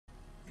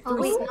Oh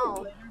wait,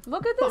 no.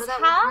 Look at this that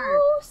won't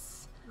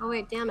house. Oh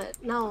wait, damn it.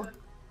 No.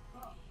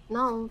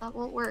 No, that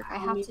won't work. I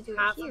have to do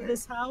it here.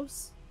 This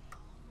house?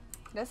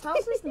 This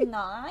house is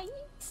nice.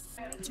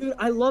 Dude,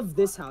 I love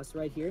this house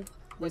right here.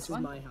 This is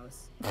one? my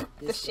house.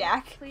 The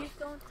shack. Please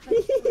don't touch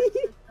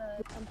the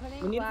I'm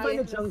putting We need to find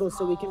a jungle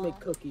so we can make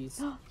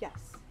cookies.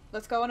 Yes.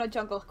 Let's go on a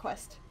jungle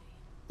quest.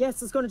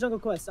 Yes, let's go on a jungle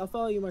quest. I'll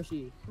follow you,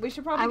 Marshy. We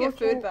should probably get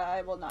food, but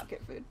I will not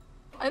get food.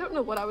 I don't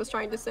know what I was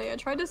trying to say. I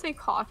tried to say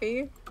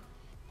coffee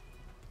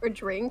or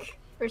drink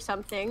or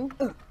something,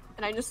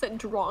 and I just said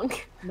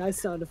drunk.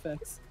 Nice sound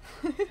effects.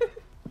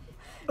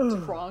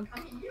 Drunk.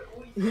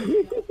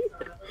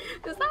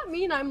 Does that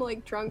mean I'm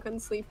like drunk on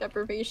sleep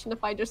deprivation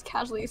if I just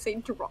casually say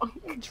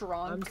drunk?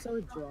 Drunk. I'm so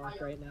drunk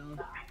right now.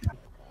 Okay.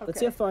 Let's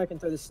see how far I can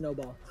throw this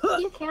snowball.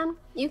 You can.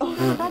 You can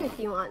go to bed if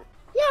you want.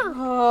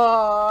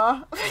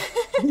 Yeah.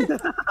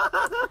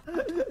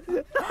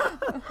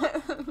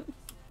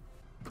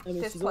 I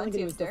mean, There's she's only plenty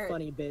gonna of use the dirt.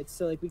 funny bits,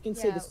 so like we can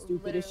say the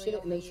stupidest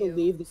shit, and then she'll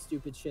leave the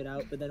stupid shit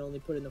out, but then only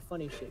put in the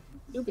funny shit.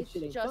 Stupid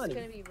shit ain't just funny.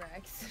 gonna be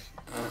Rex.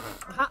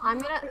 I'm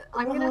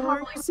gonna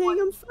have like saying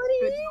I'm funny.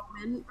 good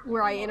moment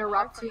where I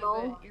interrupt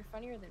you. You're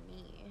funnier than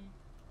me.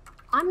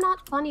 I'm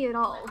not funny at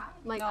all.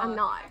 Like No. I'm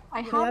not.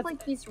 I have that's-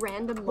 like these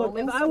random Look,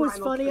 moments. if I was where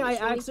I'm funny, I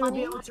occasionally actually would be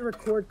funny. able to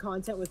record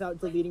content without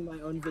deleting my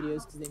own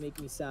videos because they make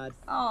me sad.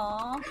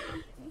 Aww.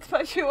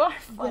 But you are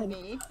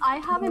funny. I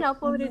haven't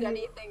uploaded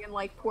anything in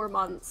like 4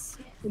 months.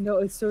 No,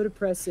 it's so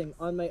depressing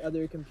on my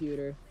other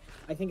computer.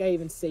 I think I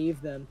even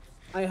saved them.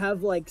 I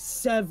have like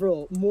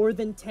several, more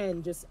than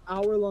 10, just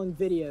hour-long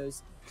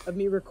videos of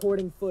me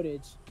recording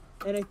footage.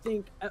 And I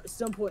think at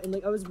some point, and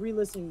like I was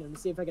re-listening to them to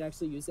see if I could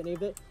actually use any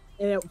of it.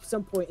 And at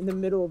some point in the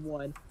middle of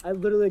one, I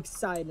literally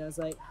sighed and I was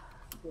like,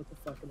 what the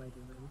fuck am I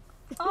doing?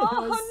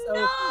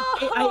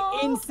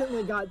 I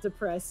instantly got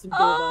depressed and gave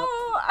up.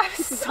 I'm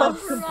so I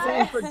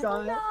completely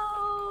forgot.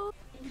 No.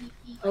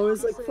 I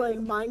was like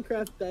playing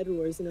Minecraft Bed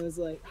Wars and I was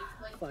like,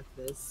 fuck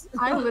this.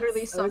 I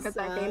literally So suck at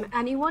that sad. game.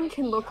 Anyone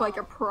can look like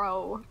a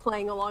pro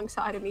playing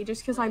alongside of me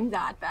just because I'm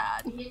that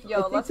bad.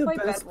 Yo, think let's the play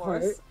Bed best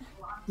Wars.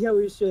 Yeah,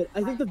 we should.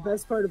 I think the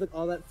best part of like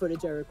all that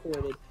footage I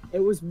recorded, it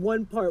was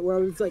one part where I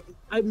was like,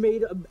 I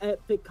made an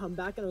epic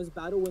comeback and I was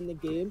about to win the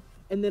game,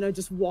 and then I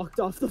just walked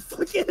off the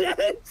fucking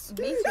edge.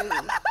 Me too.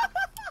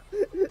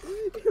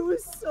 It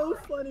was so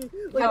funny.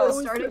 Like, At I the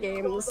was start of so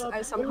games, pulled up, I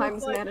and sometimes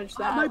was like, manage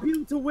I that. might be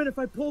able to win if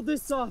I pull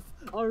this off.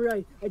 All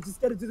right, I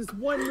just gotta do this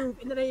one move,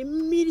 and then I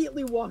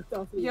immediately walked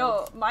off the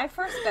Yo, edge. my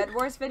first Bed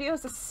Wars video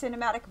is a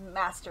cinematic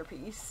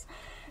masterpiece.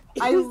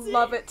 I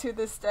love it to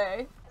this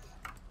day.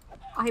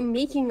 I'm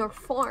making a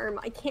farm.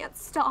 I can't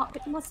stop.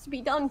 It must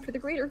be done for the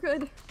greater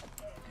good.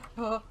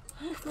 I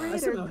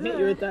somehow hit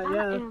you with that, I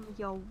yeah. am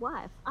your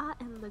wife. I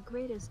am the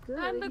greatest good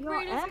I'm the you're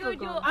greatest ever good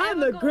gonna you'll I'm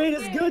ever the gonna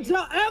greatest get. good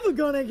y'all ever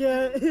gonna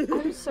get.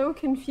 I'm so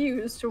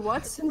confused.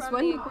 What? Since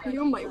when were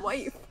you my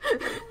wife?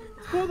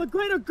 For the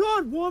greater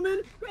good,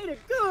 woman! Greater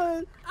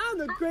good! I'm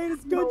the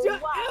greatest good No, you're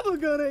wow. ever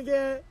gonna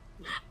get!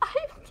 I'm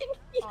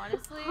confused.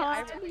 Honestly,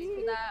 I relate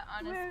to that.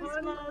 Honestly,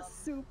 Where's my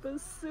super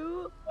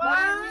suit?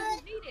 I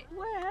need it.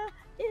 Where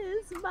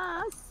is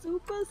my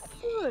super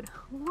suit?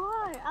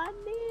 Why? I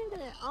need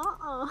it.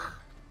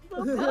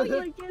 The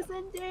public is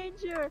in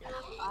danger.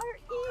 Our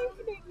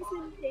evening's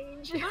in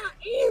danger.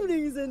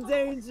 Evening's in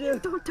danger!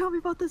 Don't tell me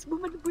about this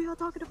woman. We are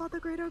talking about the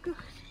greater good.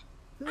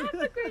 I'm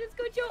the greatest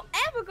good you'll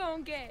ever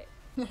gonna get.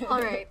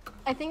 Alright,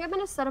 I think I'm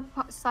gonna set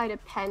aside a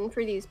pen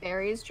for these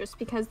berries just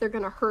because they're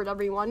gonna hurt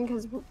everyone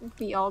because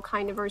we all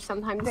kind of are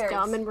sometimes Berries.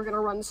 dumb and we're gonna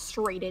run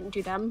straight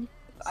into them.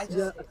 I just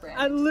Yeah, ran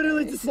I into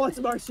literally berries. just watched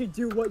Marshy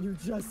do what you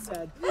just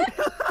said.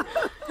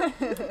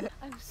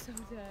 I'm so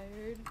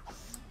tired.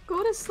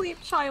 Go to sleep,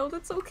 child.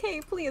 It's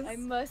okay, please. I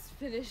must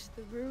finish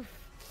the roof.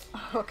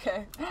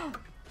 Okay.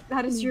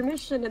 That is your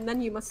mission, and then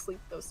you must sleep,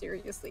 though,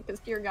 seriously, because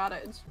dear God,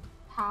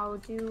 how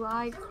do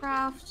I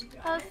craft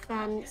a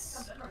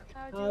fence?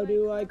 How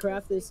do I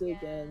craft this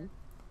again?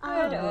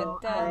 I know.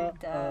 Da.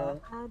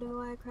 How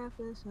do I craft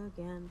this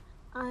again?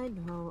 I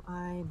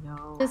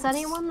know. Does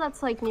anyone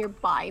that's, like,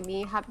 nearby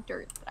me have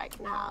dirt that I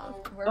can have?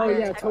 We're Oh, very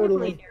yeah, technical.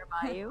 totally.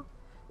 Nearby you.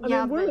 I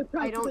Yeah, mean, we're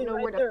but I don't practically know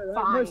right where to there, right,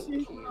 find Marshy?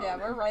 you. Yeah,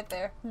 we're right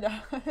there. Yeah.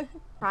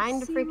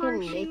 Trying to See, freaking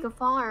Marshy, make a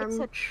farm. It's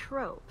a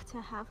trope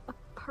to have a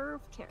perv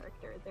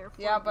character.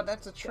 Therefore, Yeah, but you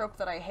that's a trope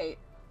that I hate.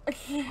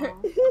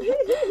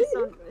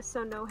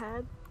 so no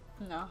head.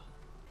 No.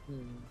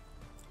 Hmm.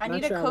 I Not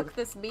need to sure I cook would-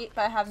 this meat,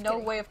 but I have no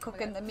kidding. way of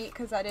cooking the meat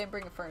because I didn't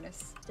bring a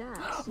furnace.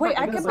 Yes. Wait,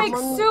 I can make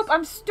someone- soup!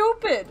 I'm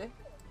stupid!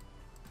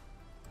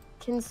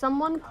 Can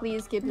someone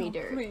please give me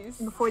dirt Please.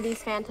 before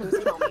these phantoms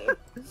kill me?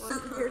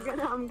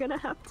 Well, I'm gonna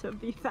have to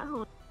be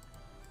found.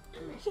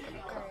 You're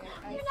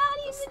not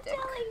even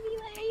telling me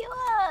where you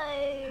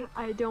are.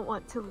 I don't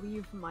want to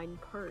leave mine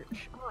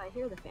perch. Oh, I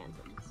hear the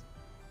phantoms.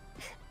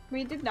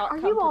 We did not Are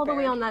come you all the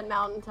way prepared. on that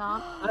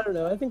mountaintop? I don't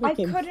know, I think we I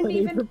came couldn't plenty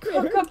even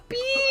prepared. cook a I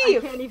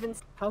beef! can't even.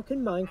 How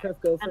can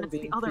Minecraft go And from it's the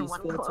being other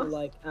one peaceful to close.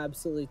 like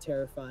absolutely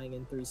terrifying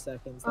in 3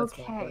 seconds? That's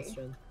my Okay.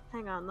 question.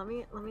 Hang on, let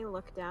me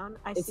look down.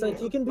 I It's see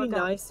like you can be Look up.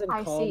 nice and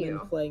I calm see and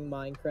you. playing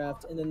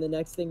Minecraft, and then the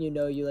next thing you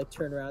know, you like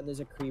turn around, there's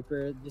a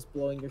creeper just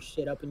blowing your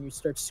shit up, and you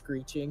start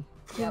screeching.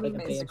 Yeah, like a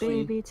basically.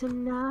 banshee. Baby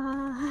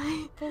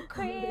tonight. The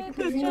creep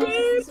The is creep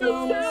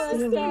just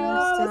is just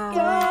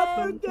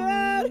us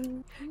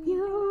again.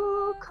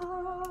 You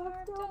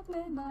carved up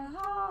in my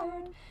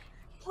heart.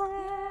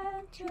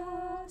 Can't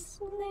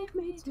just leave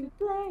me to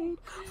blade.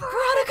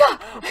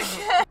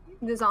 Veronica!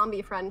 The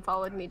zombie friend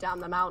followed me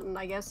down the mountain.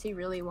 I guess he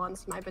really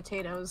wants my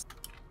potatoes.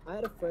 I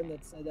had a friend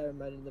that said that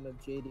reminded them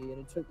of JD, and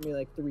it took me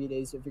like 3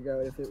 days to figure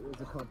out if it was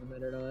a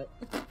compliment or not.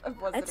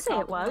 I'd say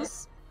it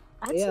was.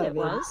 I'd Yeah, say I it mean,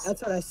 was.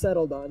 that's what I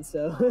settled on,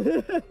 so.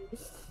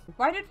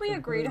 Why did we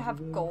agree to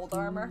have gold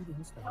armor?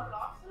 Because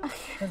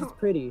it's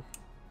pretty.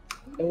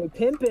 And we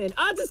pimpin'.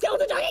 Ah, it's a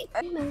skeleton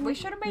doggy! We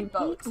should have made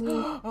boats.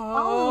 Oh.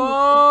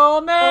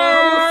 Oh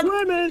man!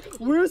 We're swimming!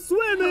 We're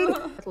swimming!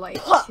 Like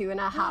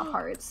 2.5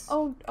 hearts.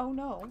 Oh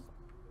no.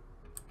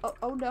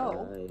 Oh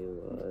no.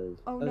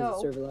 Oh no.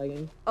 Server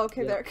lagging.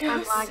 Okay, Yeah. there it I'm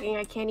goes. lagging.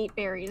 I can't eat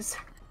berries.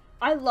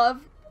 I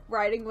love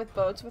riding with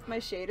boats with my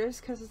shaders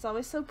because it's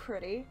always so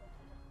pretty.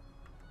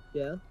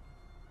 Yeah.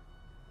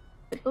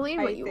 Believe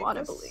I what you think want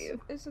to this believe.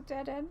 is a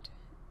dead end.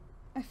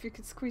 If you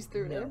could squeeze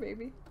through there, No.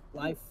 maybe.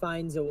 Life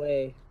finds a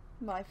way.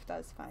 Life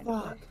does find a way.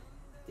 Fuck.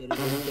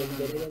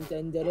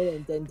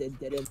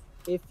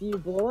 If you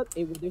blow up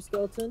a wither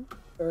skeleton,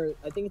 or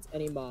I think it's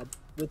any mob,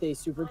 with a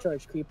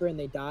supercharged creeper and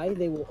they die,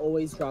 they will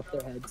always drop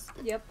their heads.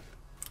 Yep.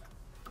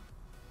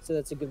 So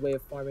that's a good way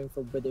of farming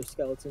for wither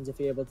skeletons if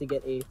you're able to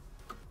get a,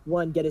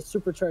 one, get a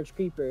supercharged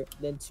creeper,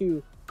 then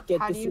two, get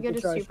How the do you get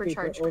a supercharged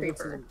supercharged creeper,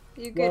 creeper? over to them.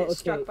 You get Well, it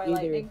struck okay, by either-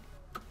 lightning.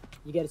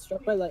 You get it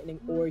struck by lightning,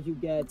 or you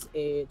get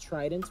a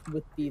trident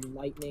with the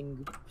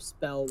lightning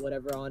spell,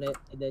 whatever, on it,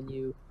 and then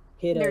you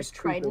hit There's a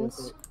creeper with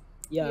tridents? it.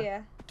 Yeah.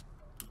 Yeah.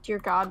 Dear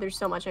God, there's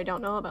so much I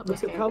don't know about We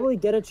this could game. probably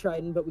get a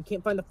trident, but we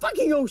can't find the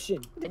fucking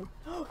ocean!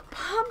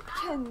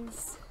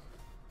 Pumpkins!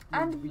 We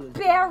And really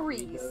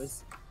berries. need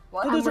those.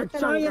 What? Oh, I'm there's a working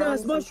on giant growing ass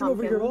some mushroom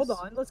over here. Hold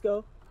pumpkins. on, let's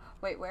go.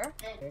 Wait, where?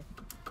 Okay.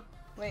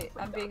 Wait,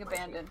 I'm being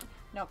abandoned.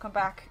 No, come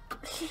back.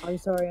 I'm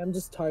sorry, I'm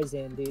just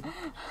Tarzan, dude.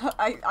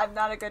 I'm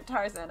not a good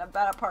Tarzan. I'm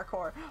bad at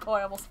parkour. Oh,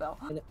 I almost fell.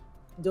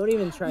 Don't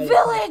even try to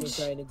Village! catch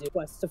me trying to do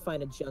quests to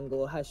find a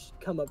jungle has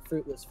come up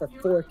fruitless for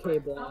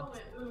 4K blocks.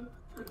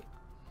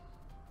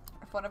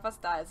 If one of us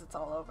dies, it's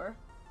all over.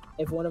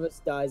 If one of us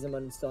dies, I'm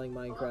uninstalling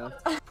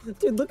Minecraft.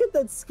 Dude, look at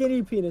that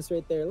skinny penis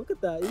right there. Look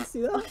at that. You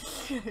see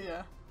that?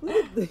 Yeah.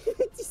 Look at that.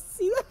 Did you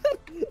see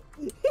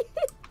that?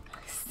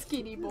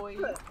 Skinny boy.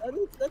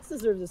 That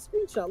deserves a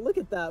screenshot. Look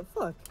at that.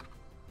 Fuck.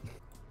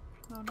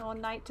 Oh no,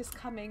 night is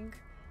coming.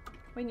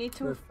 We need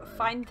to We're fine.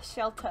 find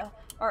shelter,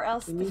 or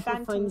else We the need to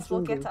find phantoms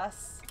will get jungle.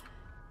 us.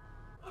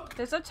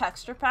 There's a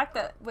texture pack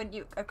that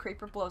when a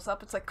creeper blows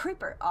up, it's like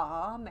creeper.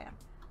 Aw man.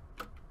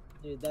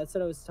 Dude, that's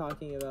what I was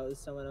talking about with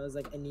someone. I was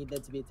like, I need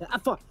that to be a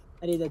fuck!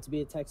 I need that to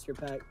be a texture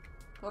pack.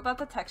 What about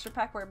the texture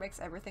pack where it makes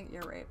everything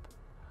ear rape?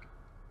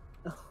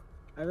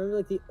 I remember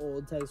like the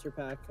old texture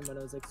pack from when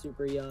I was like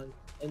super young,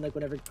 and like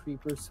whenever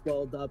creepers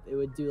swelled up, it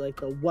would do like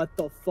the what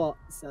the fuck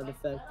sound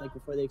effect like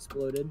before they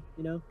exploded,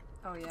 you know?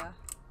 Oh yeah.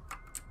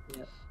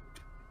 Yeah.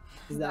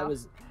 'Cause No.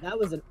 that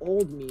was an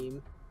old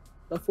meme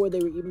before they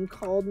were even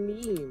called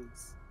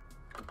memes.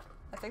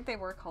 I think they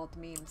were called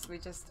memes.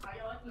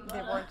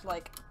 They weren't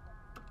like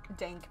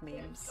dank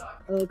memes.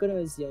 Oh, like when I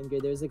was younger,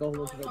 there was like a whole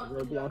bunch of like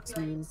Roblox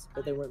memes,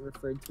 but they weren't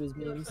referred to as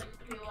memes.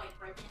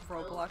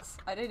 Roblox.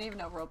 I didn't even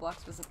know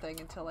Roblox was a thing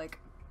until like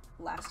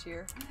last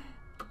year.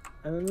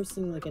 I remember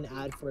seeing like an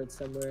ad for it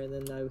somewhere, and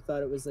then I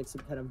thought it was like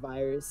some kind of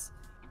virus.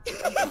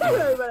 But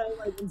I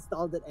like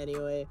installed it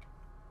anyway.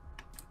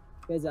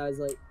 Because I was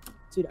like,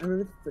 dude, I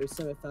remember the first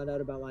time I found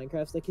out about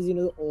Minecraft, like, cause you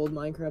know the old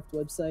Minecraft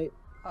website?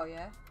 Oh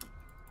yeah?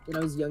 When I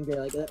was younger,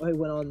 like, I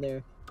went on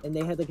there, and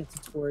they had like a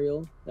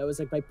tutorial that was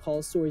like by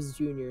Paul Soares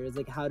Jr. It's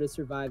like how to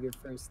survive your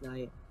first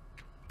night.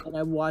 And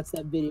I watched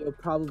that video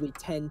probably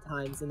 10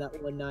 times in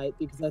that one night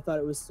because I thought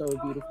it was so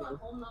beautiful.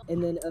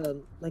 And then,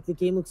 like, the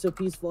game looked so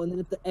peaceful. And then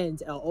at the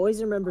end, I'll always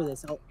remember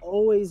this.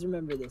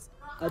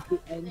 At the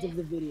end of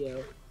the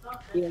video,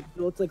 he like,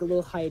 built like a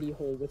little hidey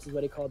hole, which is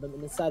what he called them,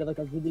 in the side of like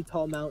a really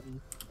tall mountain.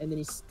 And then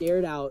he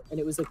stared out, and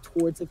it was like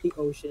towards like the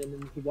ocean. And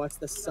then he watched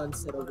the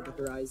sunset over the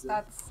horizon.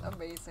 That's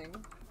amazing.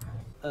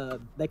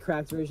 That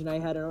cracked version I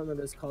had, I don't remember what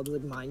it was called. It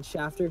was like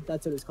Mineshafter.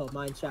 That's what it was called,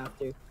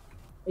 Mineshafter.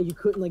 And you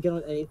couldn't like get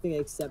on anything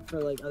except for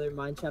like other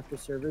Mineshafter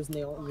servers, and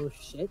they all were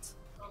shit.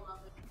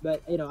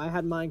 But you know, I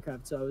had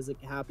Minecraft, so I was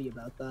like happy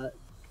about that.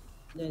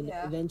 And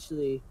Yeah.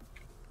 eventually,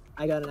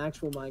 I got an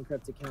actual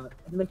Minecraft account.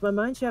 And like my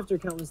Mineshafter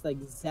account was like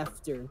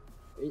Zefter,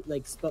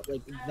 like spelled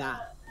like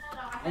that.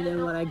 And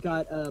then when I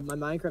got my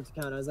Minecraft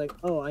account, I was like,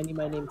 oh, I need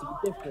my name to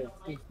be different.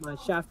 My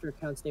Shafter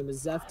account's name was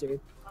Zefter,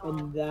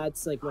 and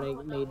that's like when I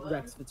made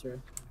Rexfiter.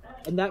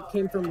 And that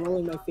came from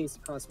rolling my face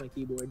across my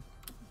keyboard.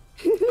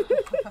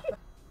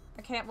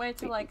 I can't wait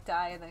to like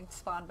die and then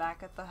spawn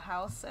back at the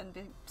house and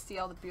see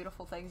all the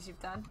beautiful things you've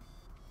done.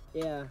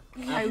 Yeah.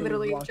 I've after we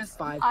literally walked just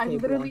 5K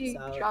I've literally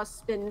blocks out.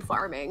 just been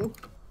farming.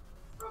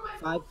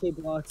 5K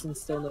blocks and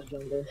still no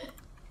jungle.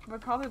 We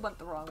probably went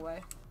the wrong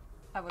way.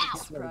 I wouldn't be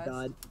I swear to surprised.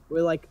 God,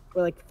 we're like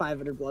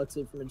 500 blocks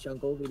away from a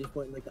jungle. We just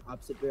went in like the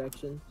opposite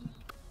direction.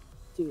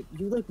 Dude,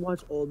 you like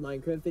watch old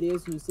Minecraft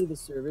videos and you see the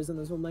servers on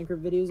those old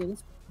Minecraft videos and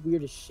it's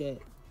weird as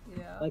shit.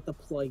 Yeah. Like the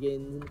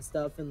plugins and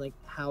stuff and like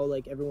how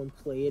like everyone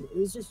played. It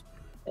was just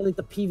and like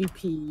the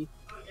PvP.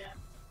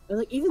 And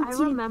like even I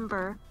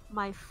remember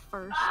my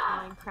first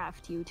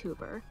Minecraft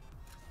YouTuber,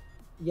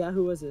 Yeah,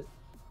 who was it?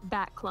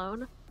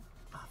 Batclone.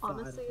 Oh, fuck, I don't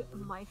Honestly,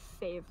 know. my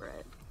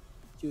favorite.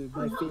 Dude,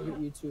 my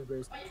favorite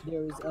YouTubers.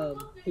 There was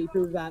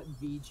Paperbat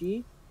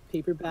VG.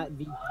 Paperbat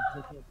VG.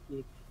 I can't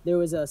speak. There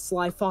was a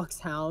Sly Fox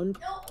Hound.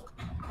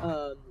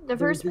 The there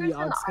first was the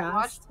person I Yogscast.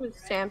 watched was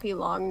Stampy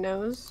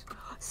Longnose.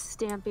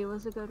 Stampy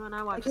was a good one.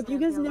 I watched. Have you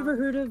guys Stampy a never lot.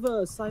 heard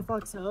of Sly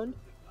Fox Hound?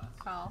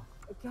 Oh.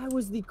 That guy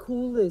was the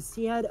coolest.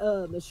 He had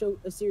a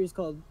series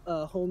called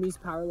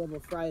Homies Power Level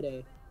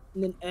Friday,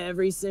 and then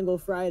every single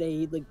Friday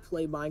he'd like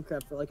play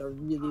Minecraft for like a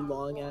really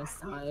long ass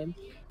time,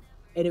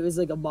 and it was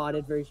like a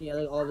modded version. He had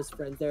like all of his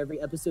friends there. Every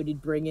episode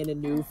he'd bring in a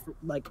new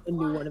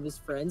one of his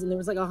friends, and there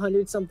was like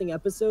 100 something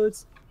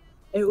episodes.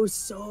 It was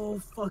so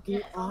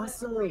fucking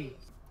awesome,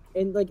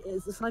 and like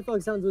the Sly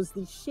Fox Sounds was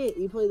the shit.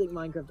 He played like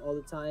Minecraft all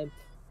the time,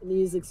 and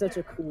he's like such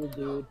a cool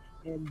dude,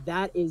 and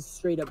that is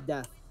straight up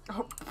death.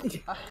 Oh.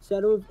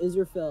 Shadow of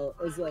Israfel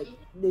is like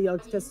the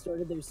Yogscast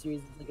started their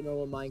series with like a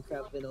normal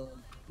Minecraft and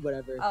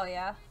whatever, Oh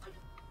yeah.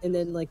 and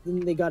then like then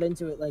they got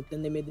into it like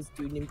then they made this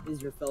dude named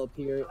Israfel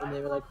appear and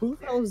they were like who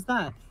the hell is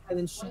that, and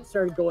then shit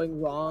started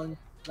going wrong.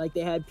 Like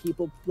they had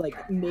people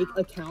like make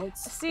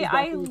accounts. See,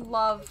 I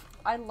loved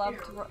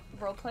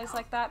role plays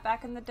like that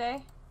back in the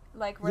day,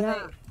 like where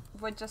Yeah. they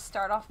would just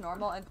start off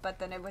normal, but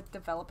then it would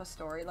develop a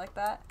story like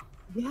that.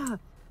 Yeah,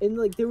 and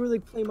like they were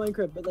like playing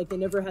Minecraft, but like they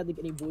never had like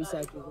any voice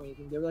actors or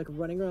anything. They were like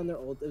running around their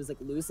old. It was like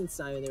Lewis and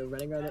Simon. They were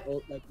running around their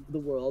old like the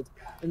world,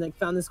 and like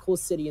found this cool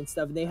city and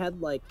stuff. And they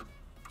had like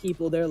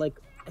people there. Like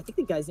I think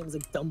the guy's name was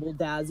like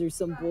Dumbledaz or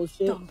some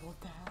bullshit. Dumbledore.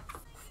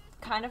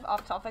 Kind of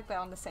off topic, but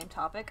on the same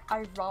topic.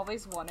 I've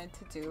always wanted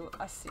to do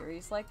a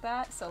series like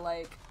that. So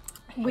like,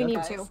 We hey need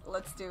guys, to.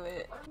 Let's do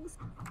it.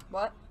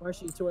 What?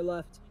 Marshy, to our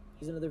left.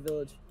 There's another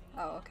village.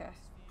 Oh, okay.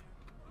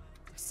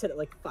 I said it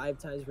like 5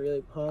 times.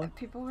 Really, huh?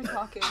 People were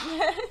talking.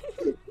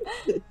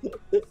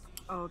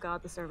 Oh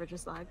god, the server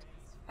just lagged.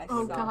 I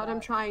Oh saw god, that. I'm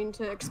trying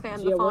to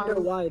expand Gee, I the wonder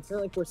farm. why. It's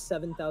not like we're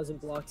 7,000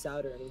 blocks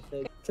out or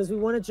anything. Because we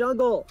want a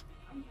jungle.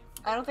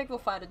 I don't think we'll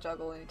find a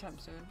jungle anytime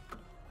soon.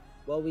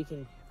 Well, we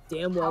can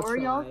damn well How are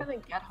y'all try. gonna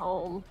get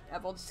home? Yeah,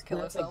 we'll just kill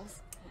That's like-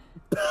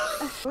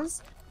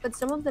 ourselves. But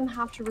some of them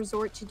have to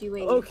resort to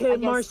doing. Okay, I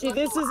guess, Marshy,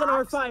 this illegal isn't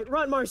our acts. fight.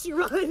 Run, Marshy,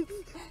 run!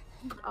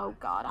 Oh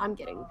god, I'm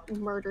getting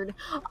murdered.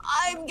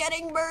 I'm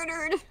getting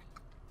murdered!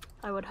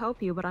 I would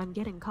help you, but I'm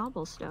getting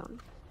cobblestone.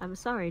 I'm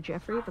sorry,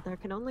 Jeffrey, but there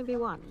can only be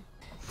one.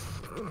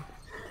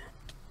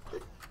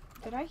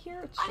 Did I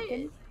hear a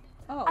chicken?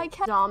 Oh. I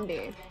kept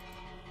zombie.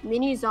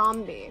 Mini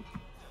zombie.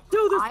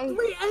 Dude, there's I-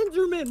 3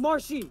 Endermen,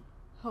 Marshy!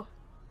 Oh.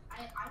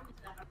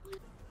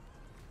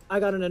 I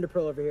got an Ender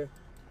Pearl over here.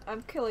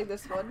 I'm killing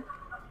this one.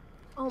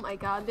 Oh my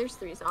god, there's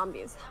 3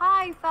 zombies.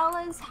 Hi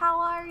fellas, how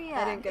are ya?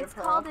 I didn't get a It's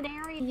pearl. called an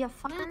area, you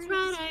fuckers.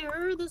 I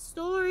heard the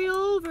story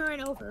over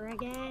and over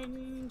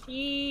again.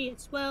 Gee,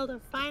 it's swell to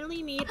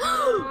finally meet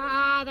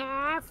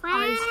other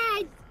friends.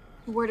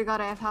 Swear to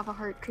god, I have half a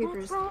heart.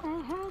 Creepers. That's right,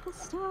 I heard the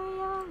story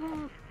over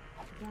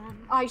again.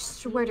 I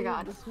swear to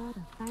god. That's right,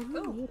 I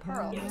finally Ooh, meet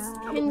pearl. Yes.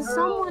 her. Can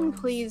someone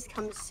please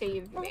come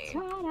save That's me?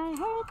 right, I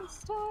heard the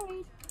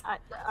story.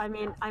 I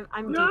mean, I'm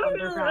deep No,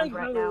 underground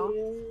right now.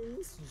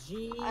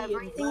 Gee,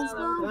 Everything's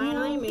finally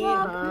going meet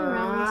up her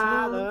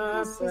around other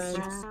this is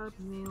friends. Proud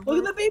me Look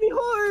at the baby It's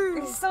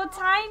horse! so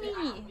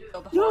tiny.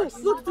 Kill the Yo, horse.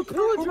 look, the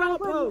pillar and I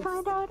drop wouldn't post!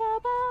 find out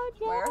about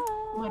you. Where?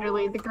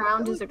 Literally, the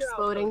ground is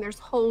exploding. There's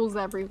holes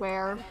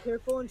everywhere.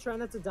 Careful and try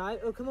not to die.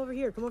 Oh, come over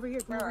here, come over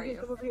here, come Where over are here, you?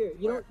 come over here.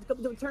 You Where?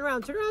 don't turn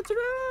around, turn around, turn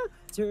around!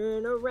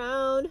 Turn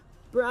around,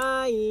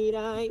 bright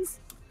eyes.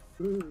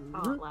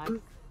 Oh, lag.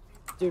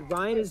 Dude,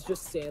 Ryan is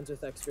just stands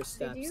with extra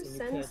steps, Did you and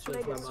you sense can't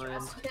my change my mind.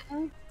 distress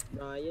kitten?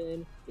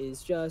 Ryan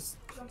is just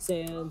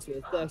sands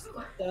with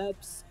extra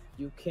steps.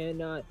 You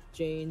cannot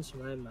change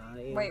my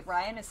mind. Wait,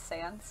 Ryan is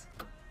Sans?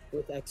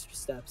 With extra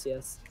steps,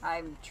 yes.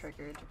 I'm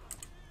triggered.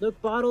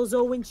 Look, bottles,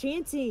 oh,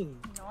 enchanting.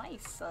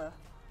 Nice.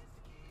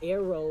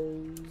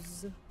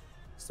 Arrows.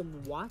 Some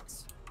what?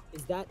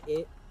 Is that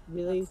it?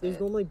 Really? That's There's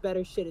it. normally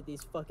better shit at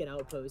these fucking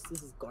outposts.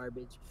 This is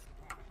garbage.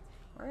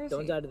 Where is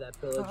Don't he? die to that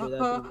pillager. That'd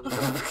be really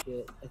good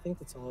shit. I think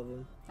that's all of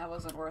them. That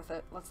wasn't worth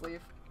it. Let's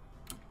leave.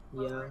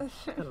 Yeah.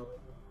 Kind of.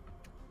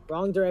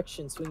 Wrong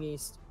direction. Swing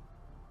east.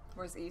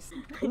 Where's East?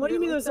 What do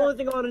you mean there's the only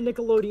thing on a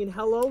Nickelodeon?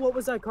 Hello? What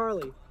was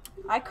iCarly?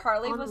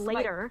 iCarly On was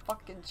later. my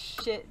fucking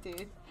shit,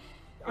 dude.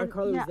 And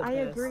iCarly yeah, was the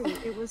I best. agree.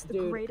 It was the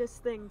Dude.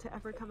 greatest thing to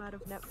ever come out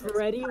of Netflix.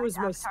 Freddy besides was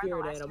my Avatar: The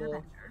spirit Last animal.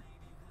 Airbender.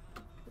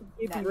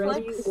 Netflix?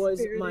 Freddy was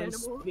Spirit my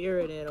animal.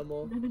 spirit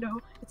animal.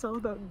 No. It's all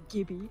about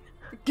Gibby.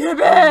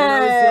 Gibby! When I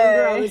was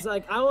younger, I was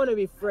like, I want to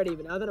be Freddy,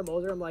 but now that I'm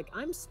older, I'm like,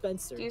 I'm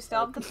Spencer. Do you still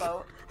have the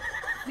boat?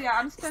 Yeah,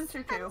 I'm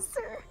Spencer too.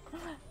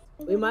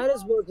 We might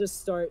as well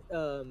just start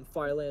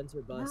Firelands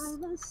or Bust.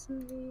 I'm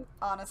asleep.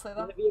 Honestly,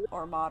 though. Have you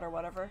Or mod or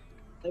whatever.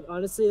 Like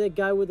honestly, that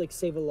guy would like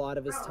save a lot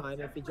of his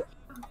time if he just.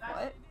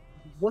 What?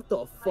 What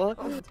the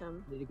fuck?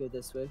 Phantom. Need to go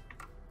this way.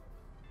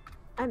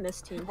 I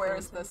miss Team Where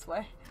is Phantom. this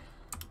way?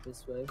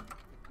 This way.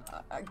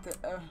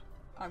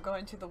 I'm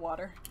going to the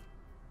water.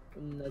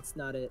 That's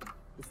not it.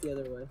 It's the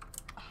other way.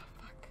 Oh,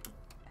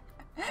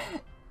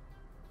 fuck.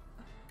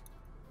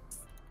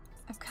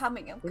 I'm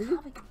coming. I'm What are you-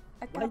 coming.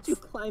 Why'd you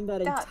climb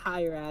that God.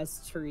 entire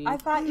ass tree? I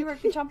thought you were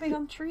jumping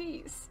on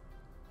trees.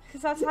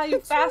 Because that's how you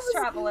fast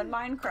travel in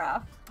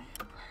Minecraft.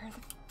 Where are the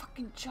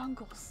fucking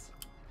jungles?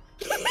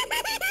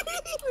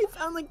 We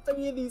found like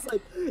 3 of these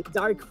like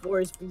dark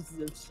forest pieces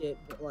of shit,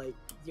 but like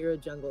 0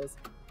 jungles.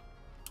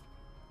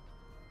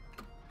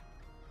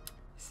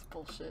 This is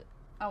bullshit.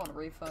 I want a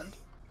refund.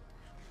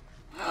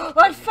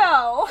 I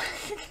fell!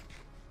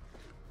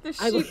 There's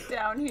I sheep look-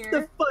 down The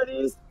here.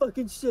 funniest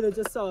fucking shit I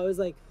just saw. I was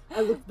like, I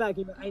looked back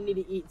and I need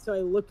to eat, so I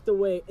looked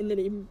away, and then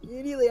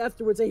immediately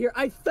afterwards I hear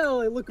I fell.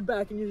 I look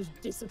back and you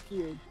just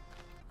disappeared.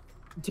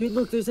 Dude,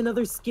 look, there's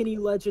another skinny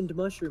legend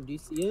mushroom. Do you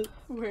see it?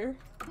 Where?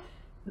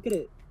 Look at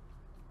it.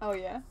 Oh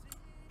yeah.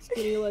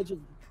 Skinny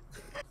legend.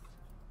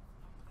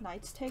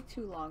 Nights take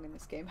too long in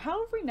this game. How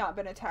have we not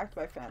been attacked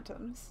by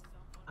phantoms?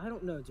 I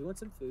don't know. Do you want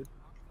some food?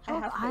 How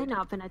have I food.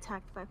 not been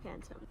attacked by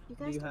Phantom? You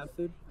Do guys, you have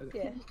food? Okay.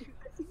 Yeah. do you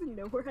guys even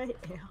know where I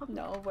am?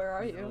 No, where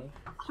are you? No.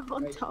 I'm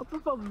on Right. top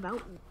of a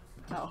mountain.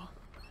 No.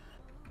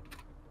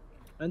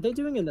 Aren't they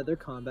doing another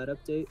combat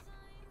update?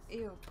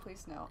 Ew,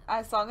 please no.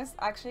 As long as,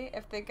 actually,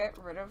 if they get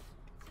rid of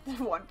the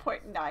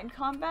 1.9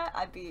 combat,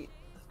 I'd be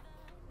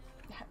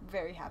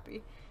very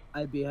happy.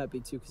 I'd be happy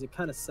too, because it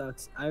kind of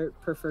sucks. I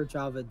prefer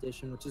Java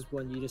Edition, which is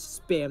when you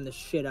just spam the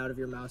shit out of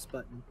your mouse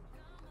button.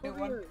 New Over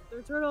one. here, there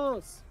are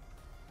turtles!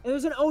 And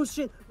there's an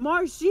ocean!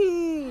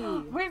 Marshy!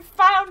 We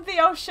found the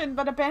ocean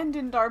but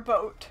abandoned our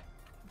boat.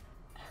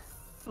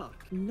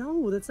 Fuck,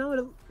 no, that's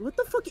not what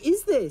the fuck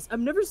is this? I've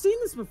never seen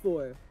this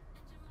before.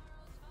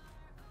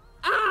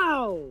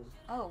 Ow!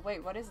 Oh,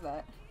 wait, what is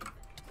that?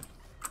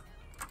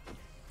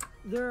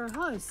 There are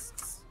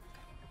husks.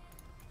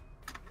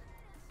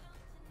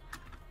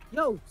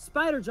 Yo,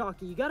 spider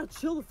jockey, you gotta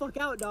chill the fuck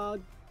out,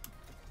 dog.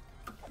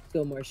 Let's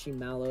go, Marshy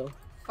Mallow.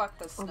 Fuck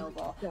the Oh my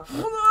snowball.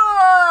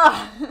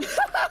 God.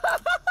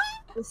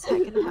 The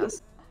second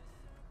house.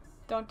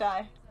 Don't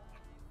die.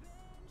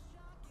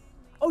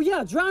 Oh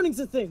yeah, drowning's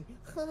a thing.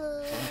 You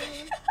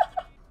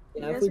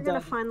Yeah, guys if we are gonna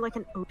die- find like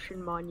an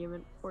ocean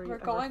monument or you We're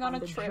ever going on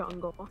find a trip.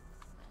 jungle.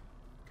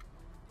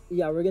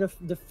 Yeah, we're gonna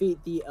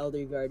defeat the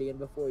Elder Guardian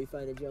before we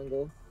find a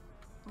jungle.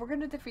 We're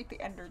gonna defeat the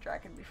Ender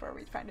Dragon before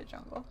we find a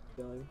jungle.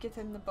 Going. Get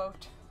in the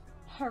boat.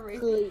 Hurry.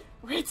 Really?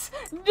 Wait,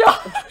 no!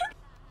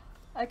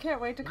 I can't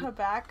wait to come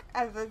back.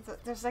 And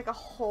there's like a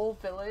whole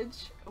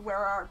village where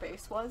our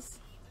base was.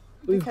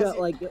 We've Because got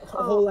you- like a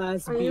whole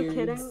ass Are you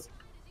beards.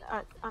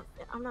 kidding?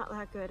 I'm not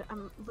that good.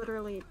 I'm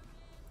literally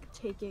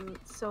taking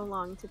so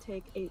long to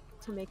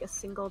make a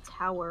single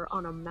tower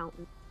on a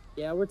mountain.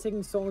 Yeah, we're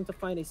taking so long to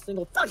find a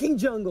single fucking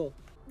jungle.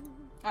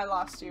 I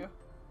lost you.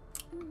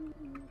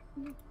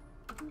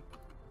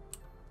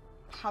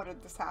 How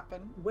did this happen?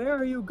 Where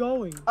are you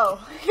going?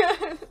 Oh.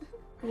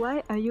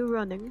 Why are you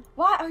running?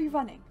 Why are you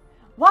running?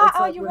 Why It's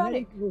are like you we're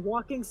running? We're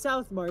walking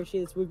south, Marshy.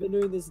 That's we've been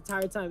doing this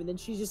entire time, and then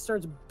she just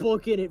starts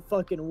booking it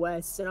fucking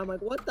west, and I'm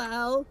like, what the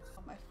hell?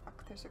 Oh my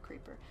fuck, there's a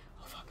creeper.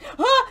 Oh fuck.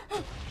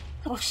 Ah!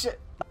 Oh shit.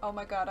 Oh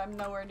my god, I'm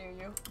nowhere near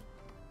you.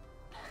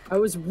 I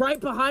was right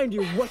behind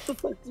you. What the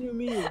fuck do you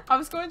mean? I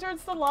was going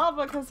towards the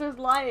lava because there's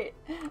light.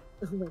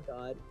 Oh my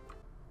god.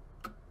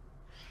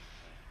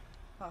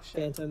 Oh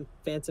shit.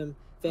 Phantom.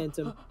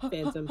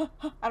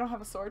 I don't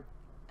have a sword.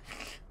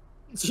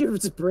 Did you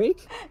just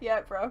break? Yeah,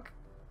 it broke.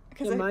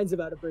 Yeah, mine's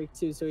about to break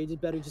too, so you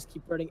just better just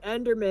keep running.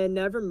 Enderman,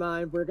 never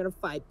mind. We're gonna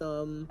fight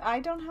them. I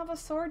don't have a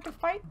sword to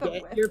fight them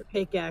Get with. your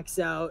pickaxe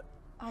out.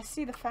 I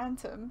see the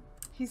phantom.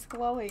 He's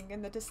glowing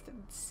in the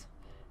distance.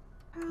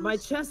 My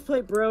chest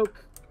plate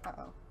broke.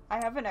 Uh-oh. I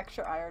have an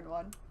extra iron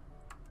one.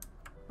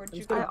 Where'd I'm you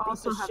just go? I gonna beat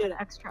also the have shit an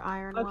extra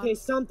iron Okay, one.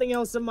 something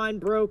else of mine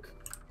broke.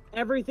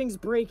 Everything's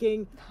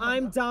breaking. Oh,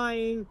 I'm no.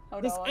 dying. Oh,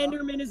 This no, oh, no.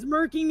 Enderman is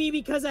murking me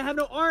because I have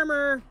no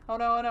armor. Oh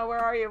no, oh no, where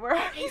are you? Where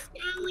are you?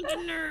 Sound like a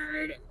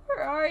nerd.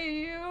 Where are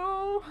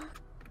you?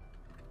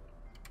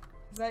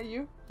 Is that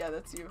you? Yeah,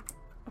 that's you.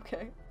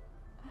 Okay.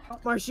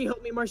 Marshy,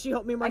 help me. Marshy,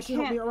 help me. Marshy,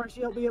 help me. can't.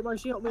 Marshy, help me.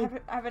 Marshy, help me.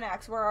 I have an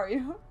axe. Where are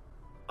you?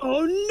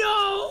 Oh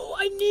no!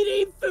 I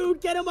need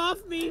food. Get him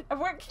off me. I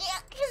can't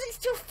because he's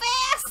too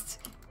fast.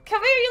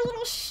 Come here, you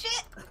little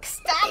shit.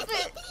 Stop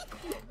it.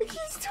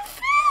 He's too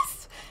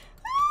fast.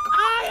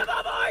 I am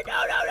on board.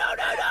 No, no, no,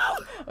 no,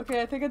 no.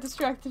 Okay, I think I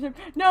distracted him.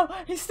 No,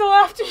 he's still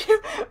after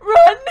you.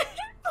 Run.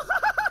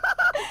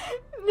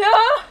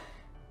 No.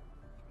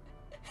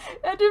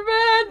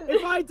 Enderman.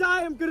 If I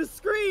die, I'm gonna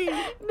scream.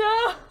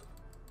 No.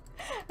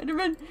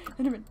 Enderman.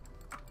 Enderman.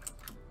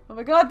 Oh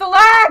my god, the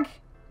lag.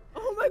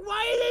 Oh my!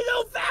 Why is it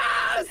so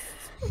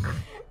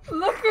fast?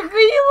 Look at me,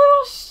 you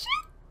little shit.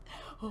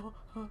 Oh,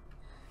 oh.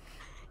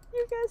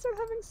 You guys are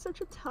having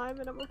such a time,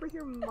 and I'm over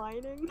here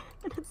mining,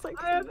 and it's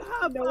like I have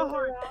half no a one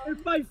heart. around.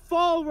 If I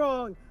fall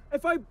wrong,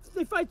 if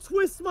I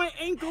twist my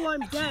ankle,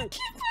 I'm dead.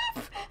 I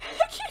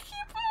can't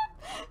keep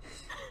up.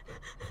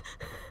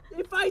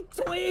 If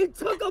he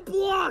took a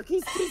block,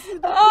 he's taking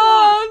the block.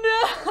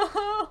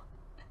 Oh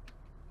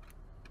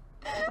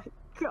no!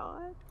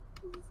 God,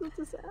 this is a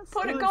disaster.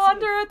 Put it I'm go safe.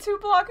 under a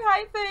 2-block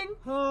high thing.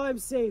 Oh, I'm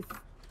safe.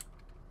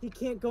 He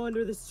can't go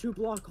under this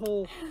 2-block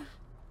hole.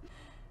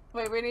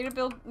 Wait, we need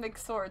to make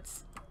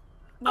swords.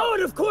 Oh,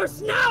 and of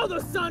course now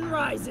the sun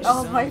rises.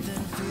 Oh my.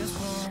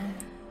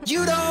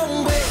 You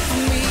don't wait for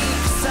me,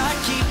 'cause I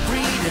keep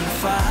breathing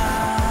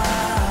fire.